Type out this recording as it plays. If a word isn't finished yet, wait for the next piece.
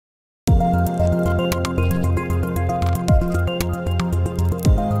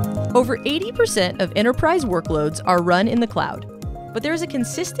Over 80% of enterprise workloads are run in the cloud, but there is a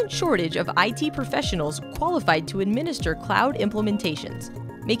consistent shortage of IT professionals qualified to administer cloud implementations,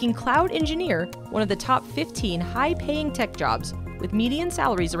 making cloud engineer one of the top 15 high-paying tech jobs with median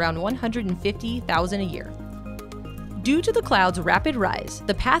salaries around $150,000 a year. Due to the cloud's rapid rise,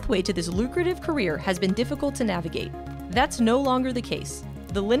 the pathway to this lucrative career has been difficult to navigate. That's no longer the case.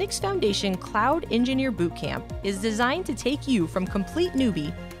 The Linux Foundation Cloud Engineer Bootcamp is designed to take you from complete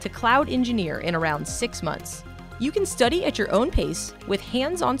newbie to cloud engineer in around 6 months. You can study at your own pace with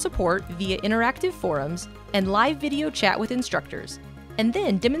hands-on support via interactive forums and live video chat with instructors, and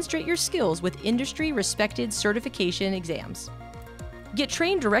then demonstrate your skills with industry-respected certification exams. Get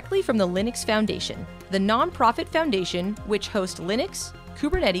trained directly from the Linux Foundation, the nonprofit foundation which hosts Linux,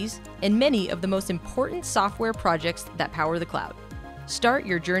 Kubernetes, and many of the most important software projects that power the cloud. Start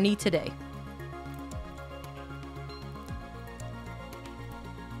your journey today.